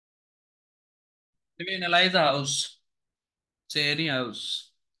If we analyze a house, say any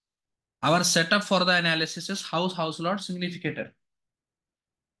house, our setup for the analysis is house lord significator.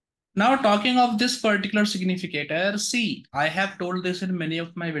 Now talking of this particular significator, see, I have told this in many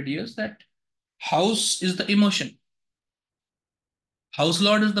of my videos that house is the emotion, house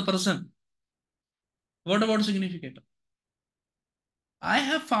lord is the person. What about significator? I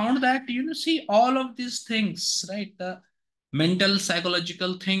have found that, see, all of these things, right? The mental,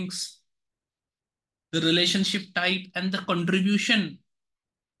 psychological things, the relationship type, and the contribution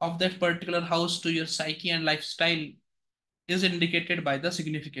of that particular house to your psyche and lifestyle is indicated by the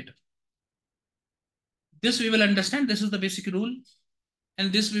significator. This we will understand. This is the basic rule.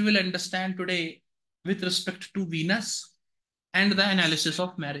 And this we will understand today with respect to Venus and the analysis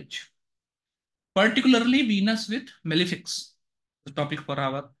of marriage, particularly Venus with malefics, the topic for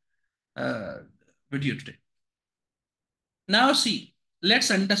our uh, video today. Now, see,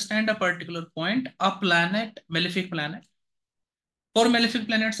 let's understand a particular point. A planet, malefic planet. Four malefic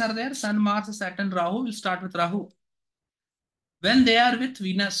planets are there: Sun, Mars, Saturn, Rahu. We'll start with Rahu. When they are with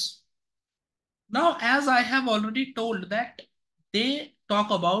Venus, now, as I have already told that they talk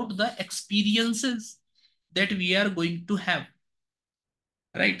about the experiences that we are going to have,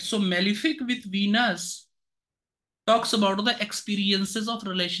 right? So malefic with Venus talks about the experiences of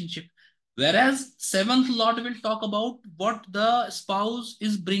relationship, whereas seventh lord will talk about what the spouse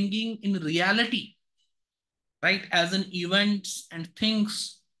is bringing in reality, right? As in events and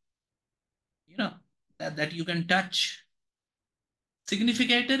things, you know, that you can touch.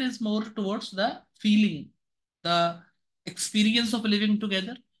 Significator is more towards the feeling, the experience of living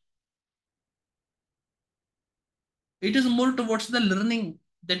together. It is more towards the learning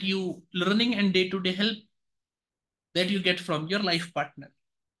and day-to-day help that you get from your life partner,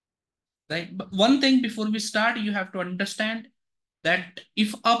 right? But one thing before we start, you have to understand that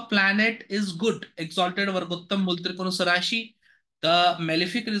if a planet is good, exalted Vargottam Multrikonu Sarashi, the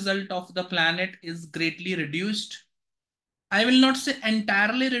malefic result of the planet is greatly reduced. I will not say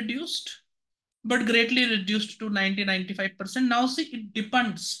entirely reduced, but greatly reduced to 90-95%. Now, see, it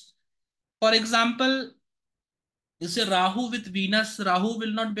depends. For example, you say Rahu with Venus, Rahu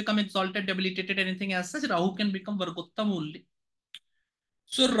will not become exalted, debilitated, anything as such. Rahu can become Vargottam only.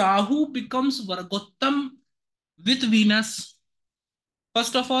 So Rahu becomes Vargottam with Venus.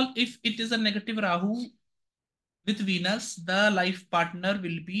 First of all, if it is a negative Rahu with Venus, the life partner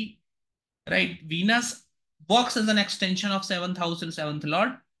will be, right. Venus works as an extension of seventh house and seventh lord,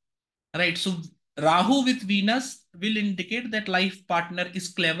 right? So Rahu with Venus will indicate that life partner is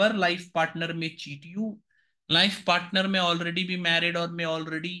clever, life partner may cheat you, life partner may already be married or may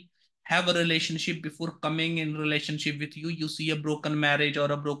already have a relationship before coming in relationship with you. You see a broken marriage or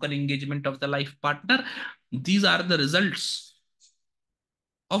a broken engagement of the life partner. These are the results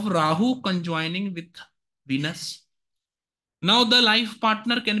of Rahu conjoining with Venus. Now, the life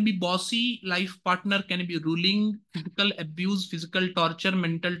partner can be bossy, life partner can be ruling, physical abuse, physical torture,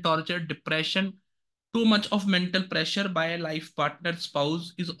 mental torture, depression. Too much of mental pressure by a life partner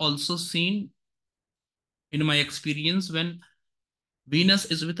spouse is also seen in my experience when Venus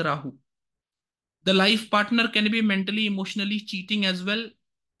is with Rahu. The life partner can be mentally, emotionally cheating as well.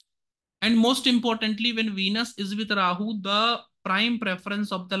 And most importantly, when Venus is with Rahu, the prime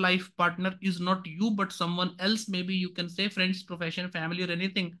preference of the life partner is not you, but someone else. Maybe you can say friends, profession, family, or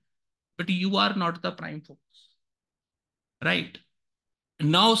anything, but you are not the prime focus, right?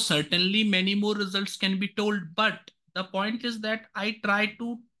 Now, certainly many more results can be told, but the point is that I try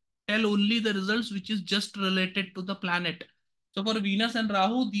to tell only the results which is just related to the planet. So for Venus and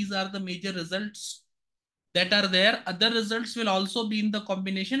Rahu, these are the major results that are there. Other results will also be in the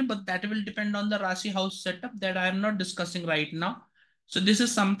combination, but that will depend on the Rashi house setup that I am not discussing right now. So this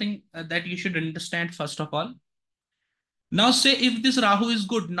is something that you should understand first of all. Now say if this Rahu is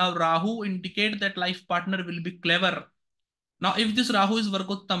good, now Rahu indicate that life partner will be clever. Now if this Rahu is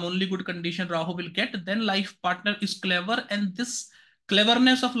Vargottam, only good condition Rahu will get, then life partner is clever, and this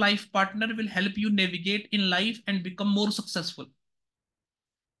cleverness of life partner will help you navigate in life and become more successful,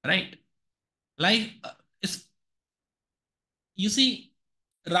 right? Life is, you see,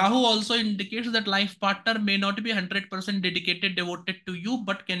 Rahu also indicates that life partner may not be 100% dedicated, devoted to you,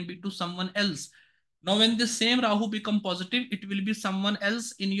 but can be to someone else. Now, when this same Rahu become positive, it will be someone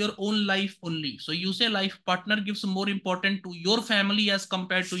else in your own life only. So you say life partner gives more important to your family as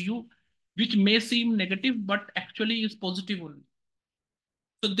compared to you, which may seem negative, but actually is positive only.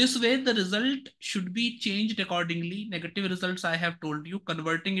 So this way, the result should be changed accordingly. Negative results, I have told you,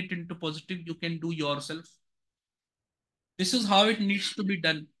 converting it into positive, you can do yourself. This is how it needs to be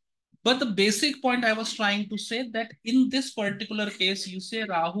done. But the basic point I was trying to say that in this particular case, you say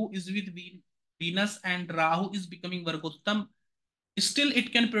Rahu is with Venus and Rahu is becoming Vargottam, still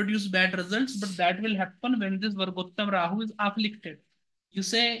it can produce bad results, but that will happen when this Vargottam Rahu is afflicted. You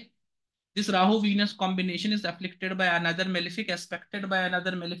say this Rahu Venus combination is afflicted by another malefic, aspected by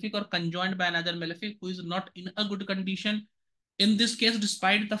another malefic, or conjoined by another malefic who is not in a good condition. In this case,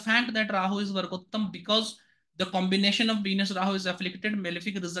 despite the fact that Rahu is Vargottam, because the combination of Venus Rahu is afflicted,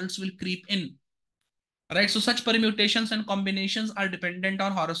 malefic results will creep in. Right, so such permutations and combinations are dependent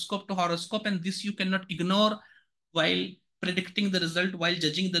on horoscope to horoscope, and this you cannot ignore while predicting the result, while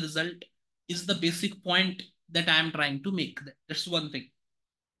judging the result, is the basic point that I am trying to make. That's one thing.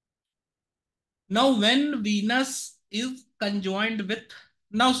 Now, when Venus is conjoined with,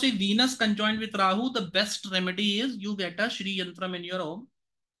 now see Venus conjoined with Rahu, the best remedy is you get a Shri Yantram in your home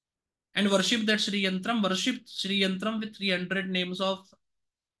and worship that Shri Yantram, worship Shri Yantram with 300 names of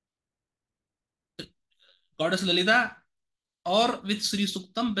Goddess Lalita, or with Sri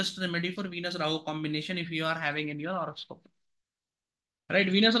Suktam, best remedy for Venus Rahu combination if you are having in your horoscope. Right,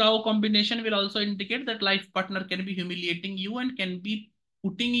 Venus Rahu combination will also indicate that life partner can be humiliating you and can be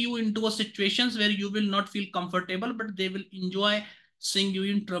putting you into a situations where you will not feel comfortable, but they will enjoy seeing you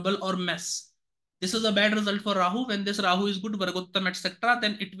in trouble or mess. This is a bad result for Rahu. When this Rahu is good, Vargottam, etc.,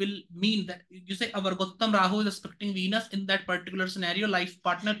 then it will mean that you say a Vargottam Rahu is aspecting Venus in that particular scenario. Life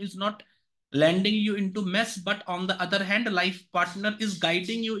partner is not landing you into mess, but on the other hand, life partner is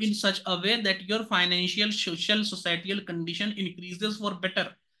guiding you in such a way that your financial, social, societal condition increases for better,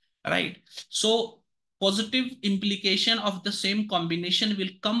 right? So positive implication of the same combination will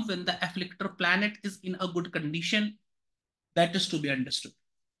come when the afflictor planet is in a good condition. That is to be understood.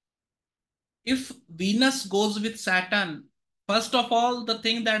 If Venus goes with Saturn, first of all, the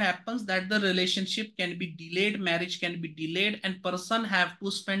thing that happens that the relationship can be delayed, marriage can be delayed, and person have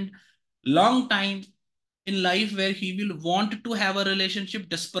to spend long time in life where he will want to have a relationship,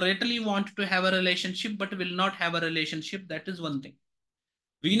 desperately want to have a relationship, but will not have a relationship. That is one thing.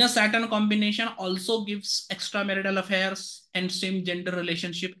 Venus Saturn combination also gives extramarital affairs and same gender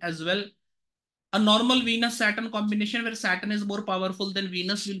relationship as well. A normal Venus Saturn combination where Saturn is more powerful than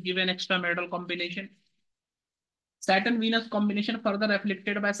Venus will give an extramarital combination. Saturn Venus combination further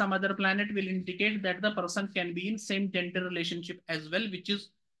afflicted by some other planet will indicate that the person can be in same gender relationship as well, which is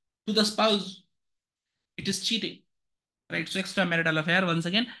to the spouse. It is cheating, right? So extramarital affair once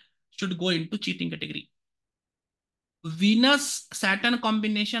again should go into cheating category. Venus Saturn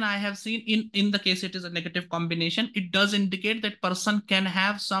combination I have seen in the case it is a negative combination. It does indicate that person can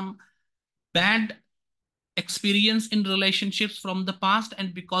have some bad experience in relationships from the past,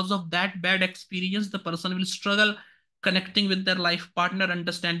 and because of that bad experience the person will struggle connecting with their life partner,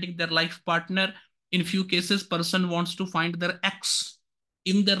 understanding their life partner. In few cases person wants to find their ex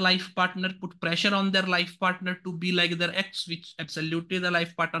in their life partner, put pressure on their life partner to be like their ex, which absolutely the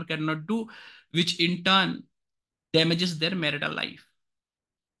life partner cannot do, which in turn damages their marital life.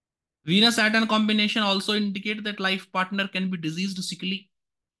 Venus Saturn combination also indicate that life partner can be diseased, sickly.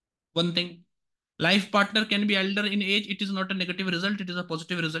 One thing, life partner can be elder in age. It is not a negative result, it is a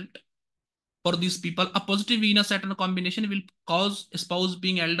positive result for these people. A positive Venus Saturn combination will cause a spouse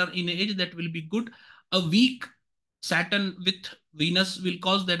being elder in age. That will be good. A weak Saturn with Venus will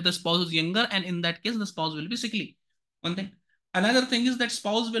cause that the spouse is younger, and in that case the spouse will be sickly. One thing. Another thing is that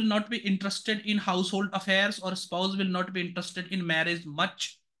spouse will not be interested in household affairs, or spouse will not be interested in marriage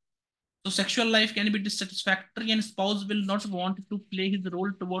much. So sexual life can be dissatisfactory, and spouse will not want to play his role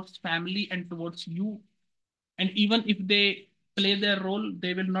towards family and towards you. And even if they play their role,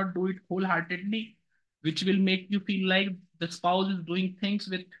 they will not do it wholeheartedly, which will make you feel like the spouse is doing things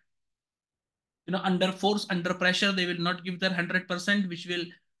with, under force, under pressure. They will not give their 100%, which will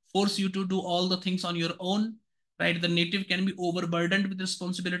force you to do all the things on your own, right? The native can be overburdened with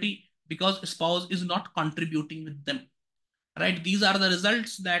responsibility because spouse is not contributing with them, right? These are the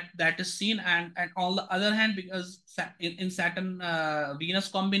results that is seen. And on the other hand, because in Saturn Venus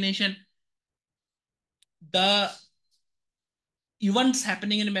combination, the events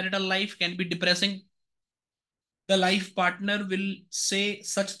happening in marital life can be depressing. The life partner will say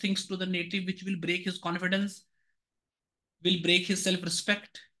such things to the native which will break his confidence, will break his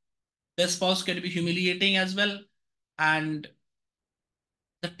self-respect. The spouse can be humiliating as well. And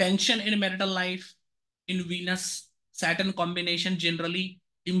the tension in marital life in Venus Saturn combination generally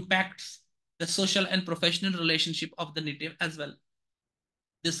impacts the social and professional relationship of the native as well.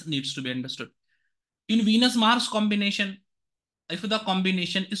 This needs to be understood. In Venus Mars combination, if the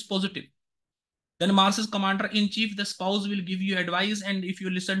combination is positive, then Mars is commander in chief. The spouse will give you advice, and if you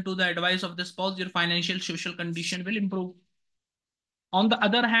listen to the advice of the spouse, your financial social condition will improve. On the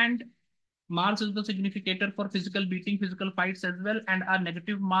other hand, Mars is the significator for physical beating, physical fights as well. And a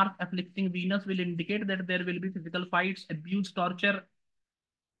negative Mars afflicting Venus will indicate that there will be physical fights, abuse, torture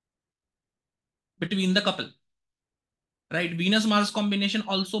between the couple. Right? Venus Mars combination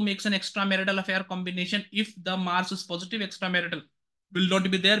also makes an extramarital affair combination. If the Mars is positive, extramarital will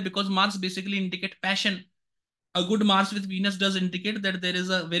not be there because Mars basically indicate passion. A good Mars with Venus does indicate that there is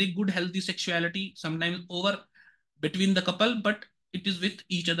a very good healthy sexuality sometimes over between the couple, but it is with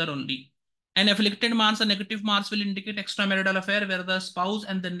each other only. An afflicted Mars, a negative Mars will indicate extramarital affair where the spouse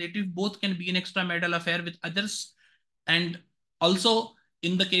and the native both can be in extramarital affair with others. And also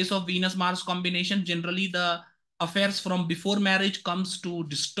in the case of Venus Mars combination, generally the affairs from before marriage comes to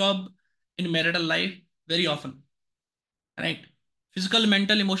disturb in marital life very often, right? Physical,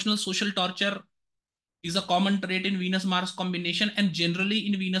 mental, emotional, social torture is a common trait in Venus Mars combination, and generally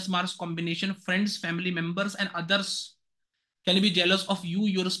in Venus Mars combination, friends, family members, and others can be jealous of you,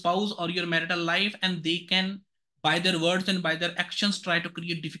 your spouse, or your marital life, and they can, by their words and by their actions, try to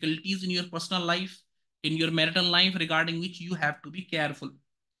create difficulties in your personal life, in your marital life, regarding which you have to be careful.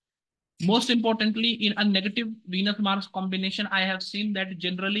 Most importantly, in a negative Venus Mars combination, I have seen that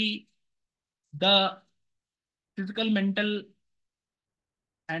generally the physical, mental,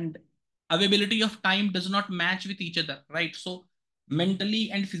 and availability of time does not match with each other, right? So mentally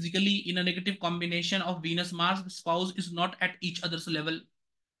and physically in a negative combination of Venus Mars, the spouse is not at each other's level.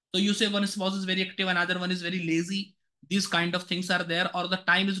 So you say one spouse is very active, another one is very lazy. These kind of things are there, or the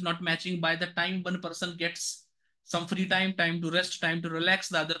time is not matching. By the time one person gets some free time, time to rest, time to relax,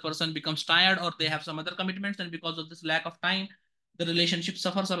 the other person becomes tired or they have some other commitments, and because of this lack of time, the relationship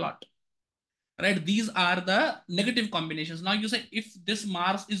suffers a lot, right? These are the negative combinations. Now you say if this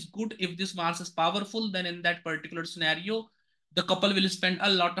Mars is good, if this Mars is powerful, then in that particular scenario the couple will spend a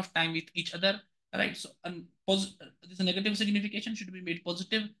lot of time with each other, right? So this negative signification should be made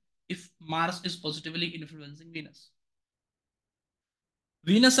positive if Mars is positively influencing Venus.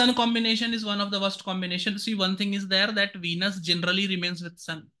 Venus Sun combination is one of the worst combinations. See, one thing is there that Venus generally remains with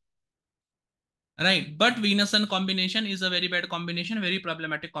Sun, right? But Venus Sun combination is a very bad combination, very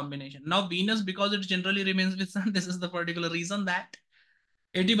problematic combination. Now, Venus, because it generally remains with Sun, this is the particular reason that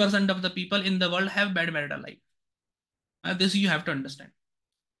 80% of the people in the world have bad marital life. This you have to understand.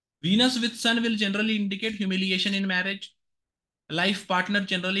 Venus with Sun will generally indicate humiliation in marriage. Life partner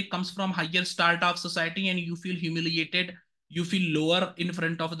generally comes from higher strata of society and you feel humiliated. You feel lower in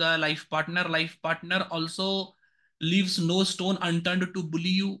front of the life partner. Life partner also leaves no stone unturned to bully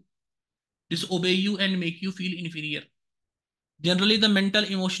you, disobey you, and make you feel inferior. Generally, the mental,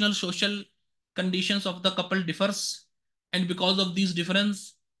 emotional, social conditions of the couple differs, and because of these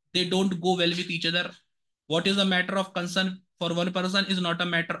difference, they don't go well with each other. What is a matter of concern for one person is not a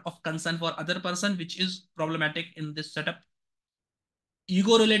matter of concern for other person, which is problematic in this setup.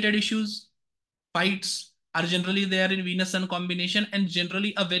 Ego-related issues, fights are generally there in Venus Sun combination, and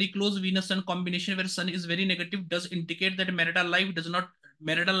generally a very close Venus Sun combination where Sun is very negative does indicate that marital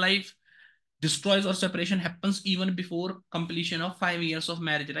life destroys or separation happens even before completion of 5 years of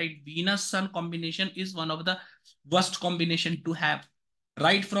marriage, right? Venus Sun combination is one of the worst combination to have,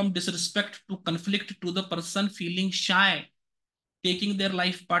 right? From disrespect to conflict to the person feeling shy, taking their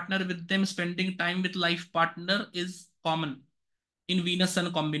life partner with them, spending time with life partner is common in Venus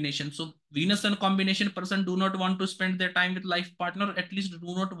Sun combination. So Venus Sun combination person do not want to spend their time with life partner, at least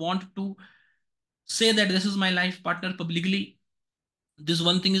do not want to say that this is my life partner publicly. This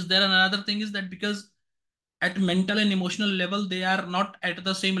one thing is there, and another thing is that because at mental and emotional level they are not at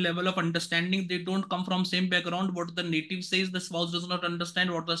the same level of understanding, they don't come from same background. What the native says the spouse does not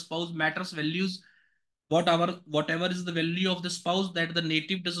understand, what the spouse matters values, whatever is the value of the spouse that the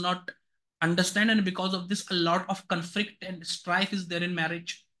native does not understand, and because of this a lot of conflict and strife is there in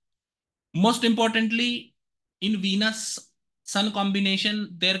marriage. Most importantly, in Venus Sun combination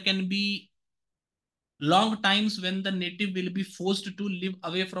there can be long times when the native will be forced to live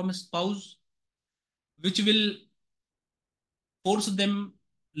away from a spouse, which will force them,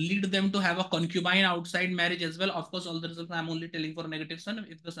 lead them to have a concubine outside marriage as well. Of course, all the results I'm only telling for negative Sun.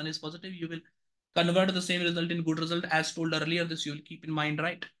 If the Sun is positive, you will convert the same result in good result as told earlier. This you will keep in mind,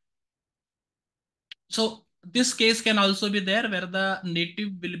 right? So this case can also be there where the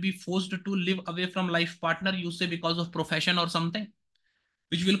native will be forced to live away from life partner, you say because of profession or something,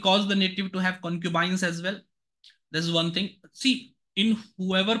 which will cause the native to have concubines as well. This is one thing. See, in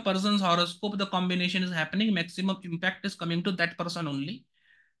whoever person's horoscope the combination is happening, maximum impact is coming to that person only,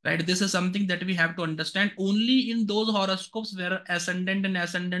 right? This is something that we have to understand. Only in those horoscopes where ascendant and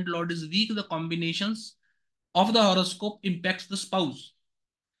ascendant lord is weak, the combinations of the horoscope impacts the spouse.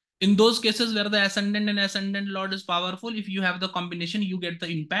 In those cases where the ascendant and ascendant lord is powerful, if you have the combination, you get the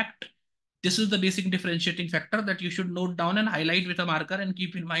impact. This is the basic differentiating factor that you should note down and highlight with a marker and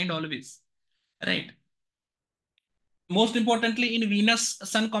keep in mind always. Right. Most importantly, in Venus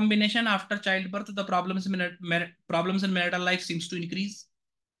Sun combination after childbirth, the problems in marital life seems to increase.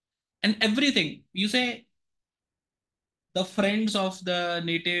 And everything you say, the friends of the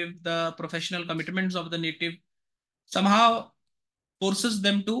native, the professional commitments of the native, somehow forces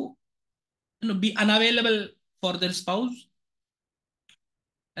them to be unavailable for their spouse.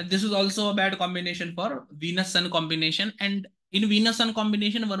 And this is also a bad combination for Venus Sun combination. And in Venus Sun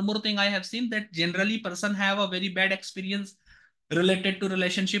combination, one more thing I have seen, that generally person have a very bad experience related to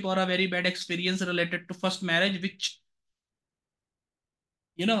relationship, or a very bad experience related to first marriage, which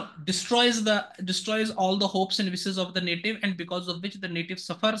destroys all the hopes and wishes of the native, and because of which the native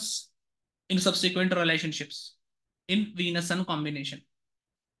suffers in subsequent relationships in Venus Sun combination.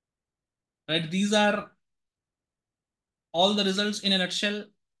 Right? These are all the results in a nutshell.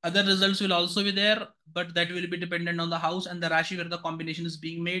 Other results will also be there, but that will be dependent on the house and the Rashi where the combination is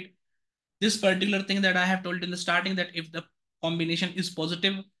being made. This particular thing that I have told in the starting, that if the combination is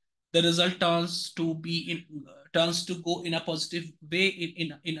positive, the result turns to go in a positive way,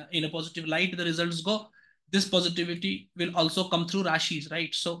 in a positive light. The results go. This positivity will also come through Rashis,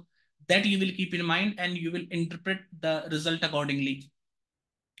 right? So that you will keep in mind and you will interpret the result accordingly,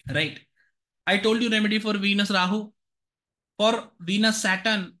 right? I told you remedy for Venus Rahu. For Venus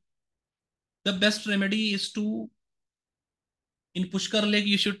Saturn, the best remedy is to, in Pushkar Lake,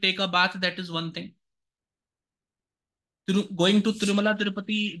 you should take a bath. That is one thing. Going to Tirumala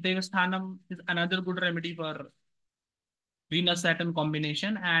Tirupati Devasthanam is another good remedy for Venus Saturn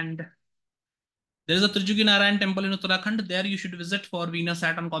combination. And there is a Trijugi Narayan temple in Uttarakhand. There you should visit for Venus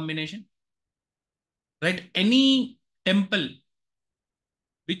Saturn combination. Right?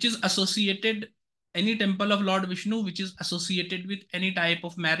 Which is associated, any temple of Lord Vishnu which is associated with any type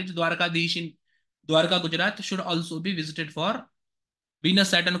of marriage, Dwarkadish in Dwarka, Gujarat, should also be visited for Venus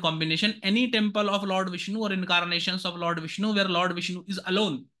Saturn combination. Any temple of Lord Vishnu or incarnations of Lord Vishnu where Lord Vishnu is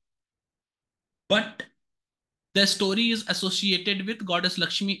alone, but the story is associated with Goddess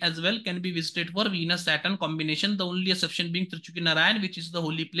Lakshmi as well, can be visited for Venus Saturn combination. The only exception being Trichuki Narayan, which is the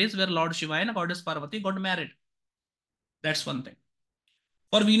holy place where Lord Shiva and Goddess Parvati got married. That's one thing.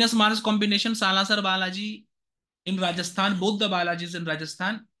 For Venus Mars combination, Salasar Balaji in Rajasthan, both the Balajis in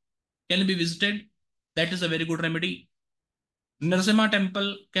Rajasthan can be visited. That is a very good remedy. Narasimha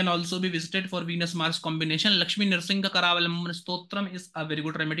temple can also be visited for Venus Mars combination. Lakshmi Narsingha Karavalamman Stotram is a very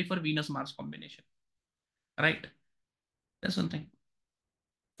good remedy for Venus Mars combination. Right? That's one thing.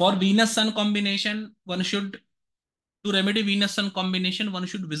 For Venus Sun combination, to remedy Venus Sun combination, one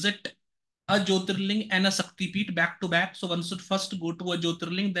should visit a Jyotirling and a Sakti Peeth back to back. So one should first go to a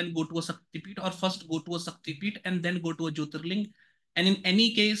Jyotirling, then go to a Sakti Peeth, or first go to a Sakti Peeth and then go to a Jyotirling. And in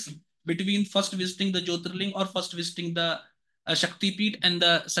any case, between first visiting the Jyotirling or first visiting the Shakti Peeth and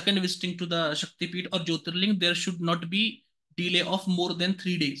the second visiting to the Shakti Peeth or Jyotirling, there should not be delay of more than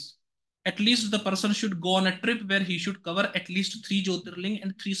 3 days. At least the person should go on a trip where he should cover at least 3 Jyotirling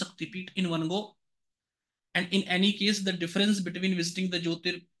and 3 Shakti Peeth in one go. And in any case, the difference between visiting the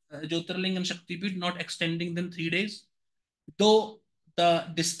Jyotirling and Shakti Peeth not extending than 3 days. Though the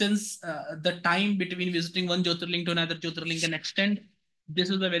distance, the time between visiting one Jyotirling to another Jyotirling can extend, this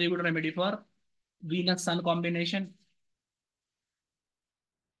is a very good remedy for Venus Sun combination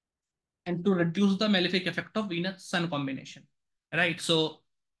and to reduce the malefic effect of Venus Sun combination. Right. So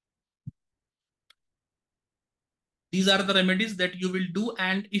these are the remedies that you will do.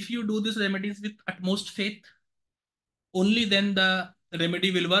 And if you do these remedies with utmost faith, only then the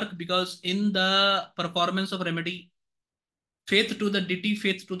remedy will work, because in the performance of remedy, faith to the deity,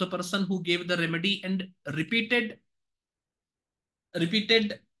 faith to the person who gave the remedy, and repeatedly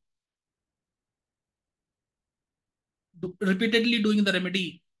doing the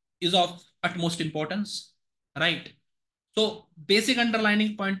remedy is of utmost importance, right? So basic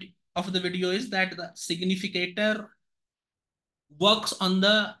underlining point of the video is that the significator works on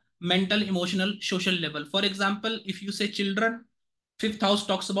the mental, emotional, social level. For example, if you say children, fifth house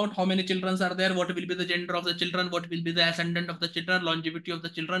talks about how many children are there, what will be the gender of the children, what will be the ascendant of the children, longevity of the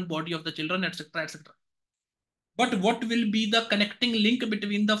children, body of the children, etc., etc. But what will be the connecting link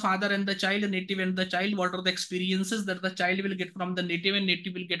between the father and the child, native and the child? What are the experiences that the child will get from the native and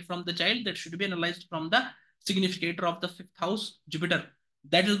native will get from the child? That should be analyzed from the significator of the fifth house, Jupiter.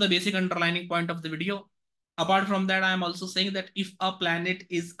 That is the basic underlining point of the video. Apart from that, I am also saying that if a planet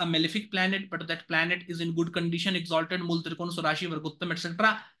is a malefic planet, but that planet is in good condition, exalted, Mul, Trikon, Surashi, Varguttam,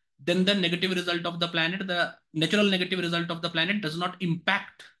 etc., then the negative result of the planet, the natural negative result of the planet does not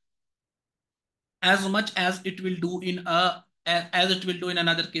impact as much as it will do in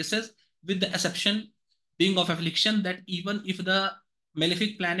other cases. with the exception being of affliction that even if the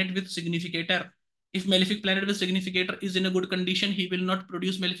malefic planet with significator, if malefic planet with significator is in a good condition, he will not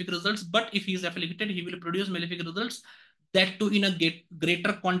produce malefic results. But if he is afflicted, he will produce malefic results, that too in a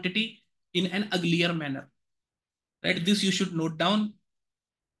greater quantity, in an uglier manner. Right? This you should note down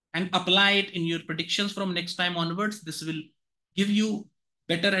and apply it in your predictions from next time onwards. This will give you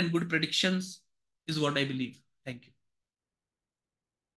better and good predictions, is what I believe. Thank you.